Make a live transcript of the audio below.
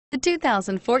The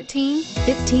 2014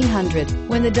 1500.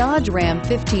 When the Dodge Ram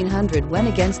 1500 went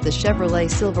against the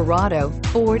Chevrolet Silverado,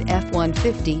 Ford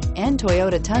F-150, and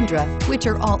Toyota Tundra, which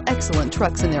are all excellent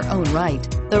trucks in their own right,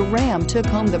 the Ram took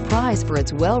home the prize for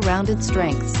its well-rounded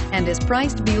strengths and is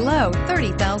priced below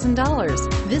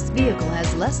 $30,000. This vehicle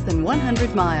has less than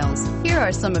 100 miles. Here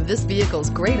are some of this vehicle's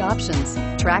great options: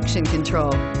 traction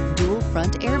control, dual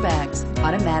front airbags,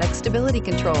 automatic stability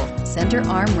control, center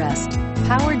armrest,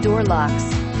 power door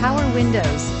locks, power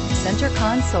windows, center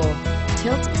console,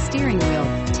 tilt steering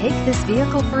wheel. Take this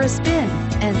vehicle for a spin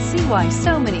and see why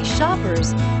so many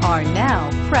shoppers are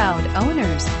now proud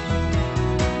owners.